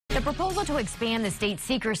The proposal to expand the state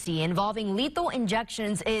secrecy involving lethal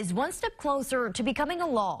injections is one step closer to becoming a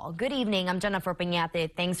law. Good evening, I'm Jennifer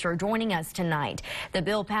Piñate. Thanks for joining us tonight. The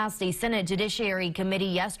bill passed a Senate Judiciary Committee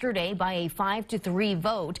yesterday by a 5-3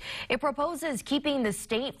 vote. It proposes keeping the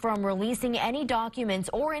state from releasing any documents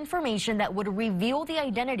or information that would reveal the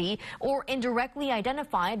identity or indirectly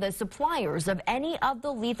identify the suppliers of any of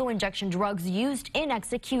the lethal injection drugs used in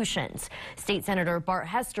executions. State Senator Bart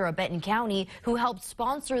Hester of Benton County, who helped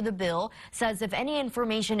sponsor the bill, says if any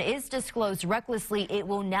information is disclosed recklessly, it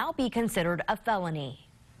will now be considered a felony.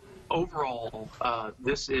 Overall,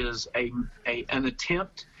 this is an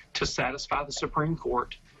attempt to satisfy the Supreme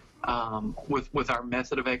Court with our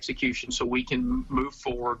method of execution, so we can move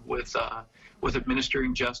forward with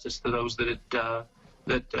administering justice to those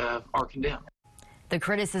that are condemned. The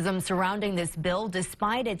criticism surrounding this bill,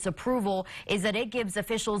 despite its approval, is that it gives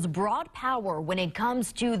officials broad power when it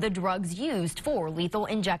comes to the drugs used for lethal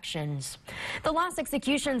injections. The last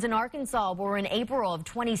executions in Arkansas were in April of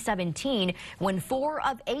 2017, when 4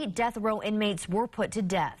 of 8 death row inmates were put to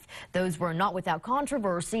death. Those were not without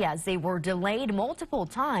controversy, as they were delayed multiple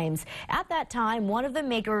times. At that time, one of the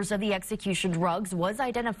makers of the execution drugs was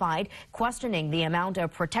identified, questioning the amount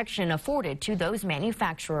of protection afforded to those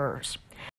manufacturers.